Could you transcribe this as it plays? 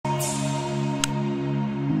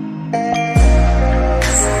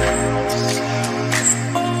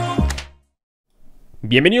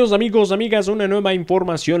Bienvenidos amigos, amigas, a una nueva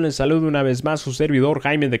información. Les saludo una vez más su servidor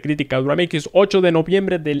Jaime de Crítica Duramex, 8 de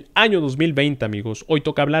noviembre del año 2020, amigos. Hoy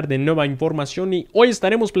toca hablar de nueva información y hoy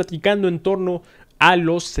estaremos platicando en torno a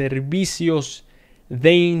los servicios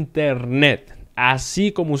de internet.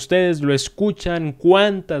 Así como ustedes lo escuchan,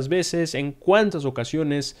 cuántas veces, en cuántas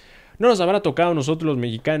ocasiones no nos habrá tocado a nosotros los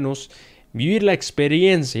mexicanos vivir la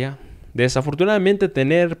experiencia de desafortunadamente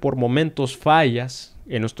tener por momentos fallas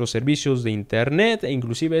en nuestros servicios de internet, e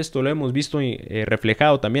inclusive esto lo hemos visto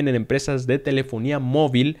reflejado también en empresas de telefonía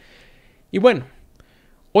móvil. Y bueno,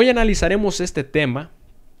 hoy analizaremos este tema.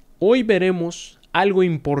 Hoy veremos algo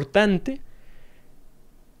importante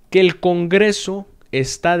que el Congreso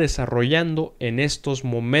está desarrollando en estos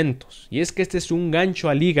momentos, y es que este es un gancho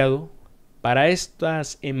al hígado para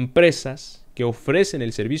estas empresas que ofrecen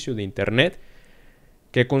el servicio de internet,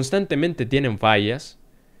 que constantemente tienen fallas,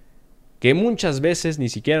 que muchas veces ni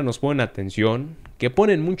siquiera nos ponen atención, que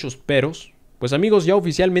ponen muchos peros. Pues amigos, ya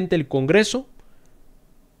oficialmente el Congreso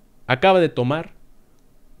acaba de tomar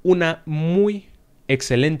una muy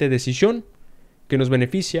excelente decisión que nos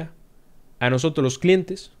beneficia a nosotros los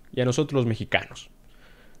clientes y a nosotros los mexicanos.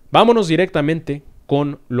 Vámonos directamente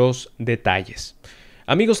con los detalles.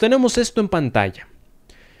 Amigos, tenemos esto en pantalla.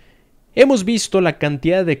 Hemos visto la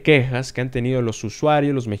cantidad de quejas que han tenido los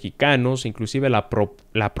usuarios, los mexicanos, inclusive la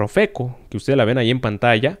Profeco, que ustedes la ven ahí en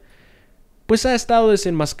pantalla, pues ha estado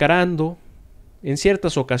desenmascarando en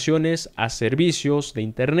ciertas ocasiones a servicios de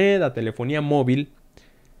internet, a telefonía móvil,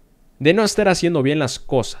 de no estar haciendo bien las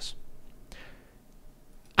cosas.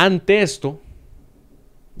 Ante esto,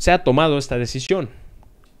 se ha tomado esta decisión.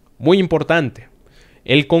 Muy importante.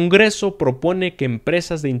 El Congreso propone que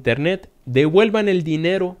empresas de internet devuelvan el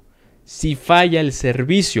dinero si falla el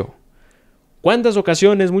servicio. ¿Cuántas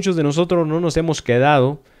ocasiones muchos de nosotros no nos hemos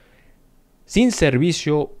quedado sin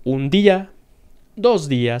servicio un día, 2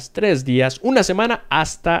 días, 3 días, una semana,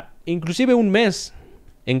 hasta inclusive un mes,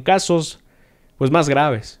 en casos pues más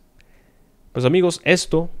graves? Pues amigos,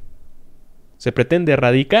 esto se pretende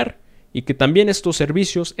erradicar y que también estos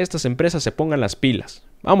servicios, estas empresas se pongan las pilas.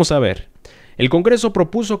 Vamos a ver. El Congreso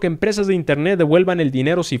propuso que empresas de internet devuelvan el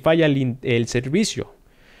dinero si falla el servicio.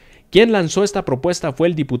 Quien lanzó esta propuesta fue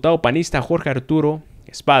el diputado panista Jorge Arturo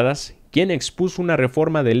Espadas, quien expuso una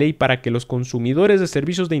reforma de ley para que los consumidores de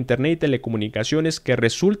servicios de internet y telecomunicaciones que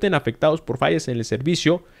resulten afectados por fallas en el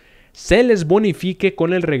servicio se les bonifique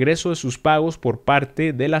con el regreso de sus pagos por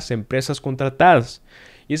parte de las empresas contratadas.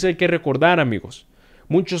 Y eso hay que recordar, amigos.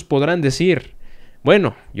 Muchos podrán decir,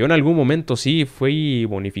 bueno, yo en algún momento sí fui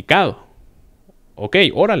bonificado. Ok,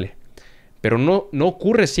 órale. Pero no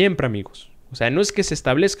ocurre siempre, amigos. O sea, no es que se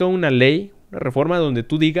establezca una ley, una reforma donde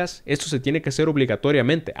tú digas esto se tiene que hacer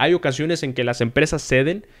obligatoriamente. Hay ocasiones en que las empresas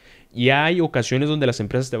ceden y hay ocasiones donde las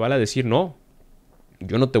empresas te van a decir no,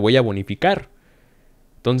 yo no te voy a bonificar.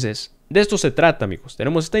 Entonces, de esto se trata, amigos.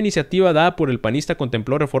 Tenemos esta iniciativa dada por el panista,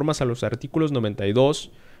 contempló reformas a los artículos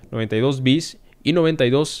 92, 92 bis y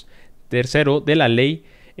 92 tercero de la Ley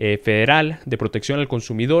Federal de Protección al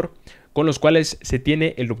Consumidor, con los cuales se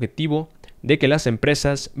tiene el objetivo de que las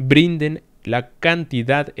empresas brinden la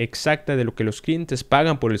cantidad exacta de lo que los clientes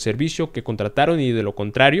pagan por el servicio que contrataron, y de lo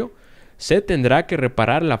contrario se tendrá que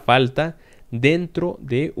reparar la falta dentro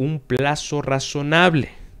de un plazo razonable.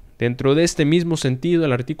 Dentro de este mismo sentido,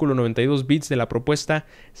 el artículo 92 bis de la propuesta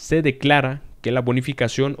se declara que la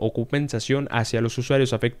bonificación o compensación hacia los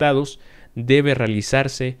usuarios afectados debe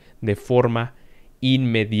realizarse de forma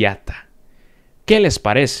inmediata. ¿Qué les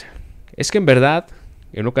parece? Es que en verdad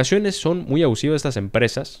en ocasiones son muy abusivas estas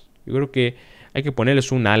empresas. Yo creo que hay que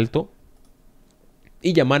ponerles un alto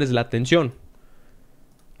y llamarles la atención.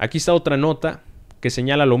 Aquí está otra nota que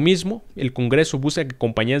señala lo mismo. El Congreso busca que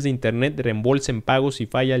compañías de internet reembolsen pagos si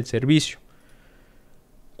falla el servicio.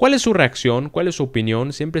 ¿Cuál es su reacción? ¿Cuál es su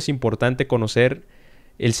opinión? Siempre es importante conocer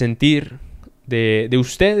el sentir de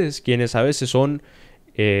ustedes, quienes a veces son,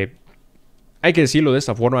 hay que decirlo de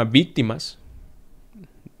esta forma, víctimas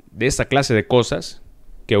de esta clase de cosas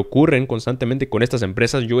que ocurren constantemente con estas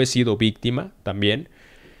empresas. Yo he sido víctima también.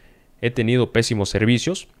 He tenido pésimos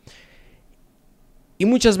servicios. Y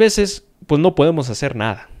muchas veces pues no podemos hacer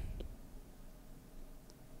nada.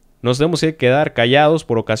 Nos tenemos que quedar callados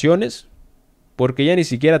por ocasiones porque ya ni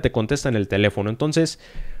siquiera te contestan el teléfono. Entonces,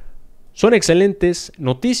 son excelentes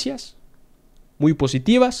noticias, muy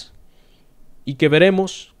positivas, y que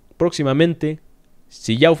veremos próximamente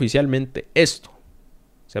si ya oficialmente esto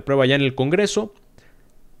se aprueba ya en el Congreso.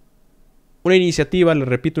 Una iniciativa, les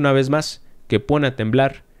repito una vez más, que pone a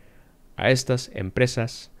temblar a estas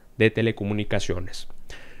empresas de telecomunicaciones.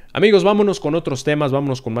 Amigos, vámonos con otros temas,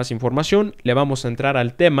 vámonos con más información. Le vamos a entrar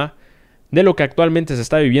al tema de lo que actualmente se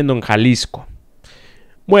está viviendo en Jalisco.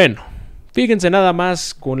 Bueno, fíjense nada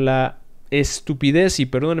más con la estupidez, y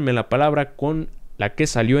perdónenme la palabra, con la que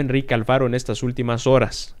salió Enrique Alfaro en estas últimas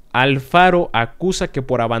horas. Alfaro acusa que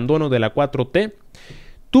por abandono de la 4T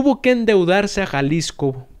tuvo que endeudarse a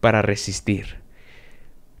Jalisco para resistir.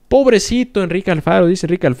 Pobrecito Enrique Alfaro, dice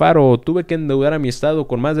Enrique Alfaro, tuve que endeudar a mi estado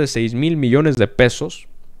con más de 6,000 millones de pesos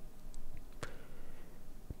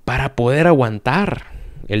para poder aguantar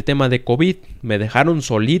el tema de COVID. Me dejaron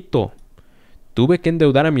solito. Tuve que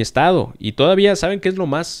endeudar a mi estado. Y todavía, ¿saben qué es lo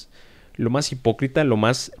más hipócrita, lo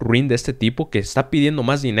más ruin de este tipo? Que está pidiendo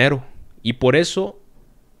más dinero. Y por eso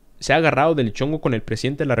se ha agarrado del chongo con el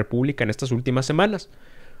presidente de la República en estas últimas semanas.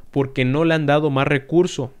 Porque no le han dado más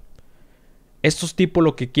recurso. Estos tipos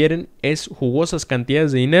lo que quieren es jugosas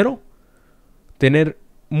cantidades de dinero. Tener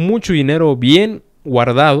mucho dinero bien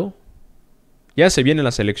guardado. Ya se vienen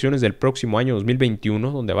las elecciones del próximo año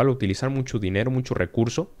 2021, donde van a utilizar mucho dinero, mucho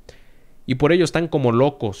recurso. Y por ello están como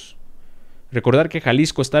locos. Recordar que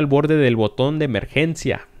Jalisco está al borde del botón de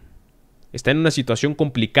emergencia. Está en una situación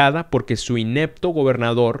complicada porque su inepto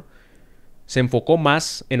gobernador se enfocó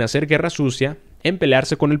más en hacer guerra sucia, en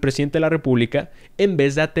pelearse con el presidente de la República, en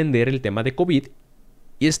vez de atender el tema de COVID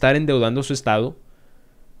y estar endeudando a su estado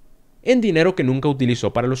en dinero que nunca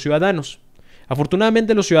utilizó para los ciudadanos.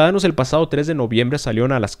 Afortunadamente los ciudadanos el pasado 3 de noviembre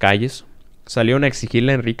salieron a las calles, salieron a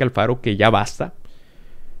exigirle a Enrique Alfaro que ya basta,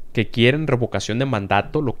 que quieren revocación de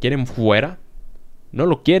mandato, lo quieren fuera, no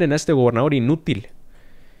lo quieren a este gobernador inútil.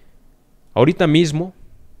 Ahorita mismo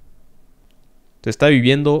se está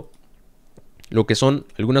viviendo lo que son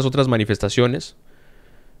algunas otras manifestaciones.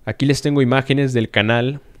 Aquí les tengo imágenes del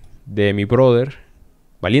canal de mi brother,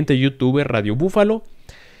 valiente youtuber Radio Búfalo,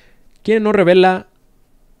 quien nos revela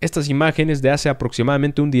estas imágenes de hace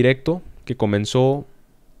aproximadamente un directo que comenzó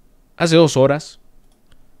hace 2 horas.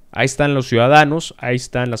 Ahí están los ciudadanos, ahí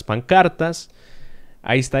están las pancartas,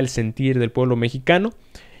 ahí está el sentir del pueblo mexicano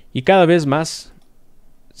y cada vez más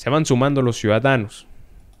se van sumando los ciudadanos.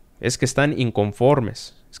 Es que están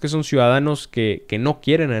inconformes, es que son ciudadanos que no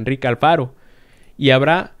quieren a Enrique Alfaro y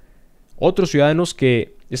habrá otros ciudadanos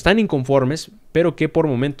que están inconformes pero que por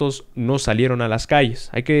momentos no salieron a las calles.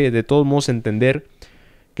 Hay que de todos modos entender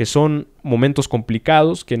que son momentos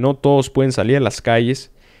complicados, que no todos pueden salir a las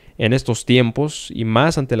calles en estos tiempos y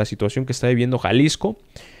más ante la situación que está viviendo Jalisco.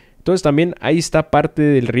 Entonces también ahí está parte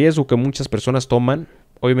del riesgo que muchas personas toman.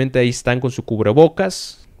 Obviamente ahí están con su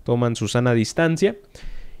cubrebocas, toman su sana distancia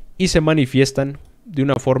y se manifiestan de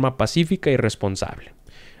una forma pacífica y responsable.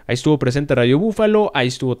 Ahí estuvo presente Radio Búfalo, ahí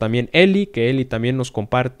estuvo también Eli, que Eli también nos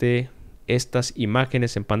comparte estas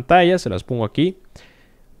imágenes en pantalla, se las pongo aquí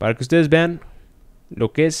para que ustedes vean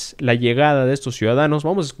lo que es la llegada de estos ciudadanos.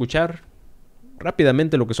 Vamos a escuchar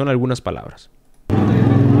rápidamente lo que son algunas palabras.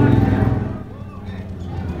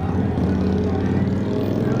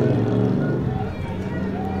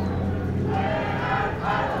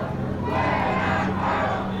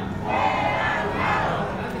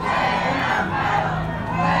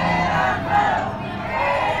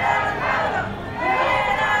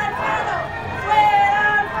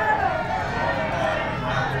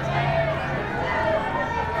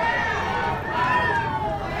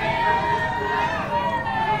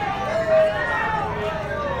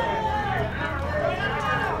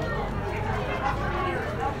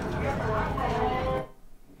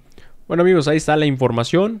 Bueno amigos, ahí está la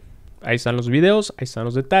información, ahí están los videos, ahí están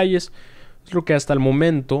los detalles. Es lo que hasta el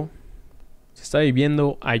momento se está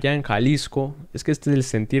viviendo allá en Jalisco. Es que este es el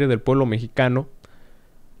sentir del pueblo mexicano.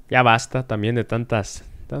 Ya basta también de tantas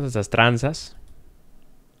tranzas.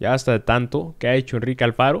 Ya basta de tanto que ha hecho Enrique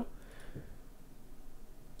Alfaro.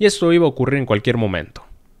 Y esto iba a ocurrir en cualquier momento.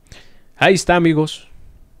 Ahí está amigos,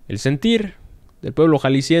 el sentir del pueblo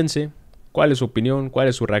jalisciense. ¿Cuál es su opinión? ¿Cuál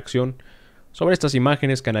es su reacción sobre estas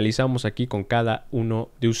imágenes que analizamos aquí con cada uno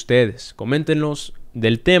de ustedes? Coméntenos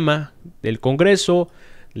del tema del Congreso,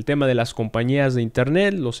 del tema de las compañías de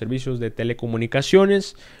internet, los servicios de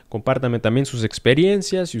telecomunicaciones. Compártanme también sus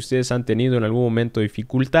experiencias, si ustedes han tenido en algún momento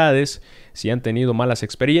dificultades, si han tenido malas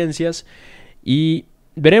experiencias. Y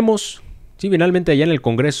veremos si finalmente allá en el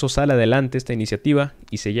Congreso sale adelante esta iniciativa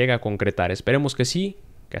y se llega a concretar. Esperemos que sí,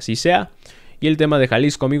 que así sea. Y el tema de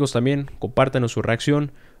Jalisco, amigos, también compártanos su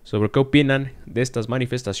reacción sobre qué opinan de estas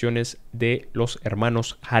manifestaciones de los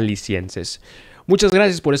hermanos jaliscienses. Muchas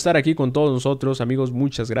gracias por estar aquí con todos nosotros, amigos,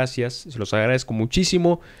 muchas gracias, se los agradezco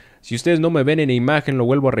muchísimo. Si ustedes no me ven en imagen, lo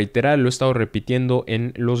vuelvo a reiterar, lo he estado repitiendo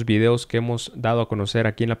en los videos que hemos dado a conocer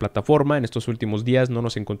aquí en la plataforma. En estos últimos días no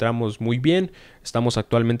nos encontramos muy bien, estamos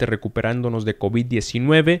actualmente recuperándonos de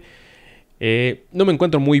COVID-19. No me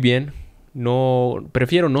encuentro muy bien,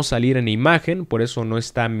 Prefiero no salir en imagen, por eso no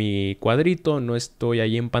está mi cuadrito, no estoy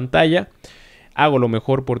ahí en pantalla. Hago lo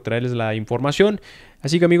mejor por traerles la información.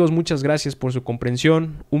 Así que amigos, muchas gracias por su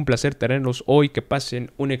comprensión. Un placer tenerlos hoy. Que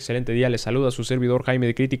pasen un excelente día. Les saluda su servidor Jaime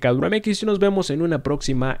de Crítica Duramex y nos vemos en una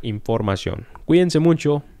próxima información. Cuídense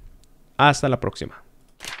mucho. Hasta la próxima.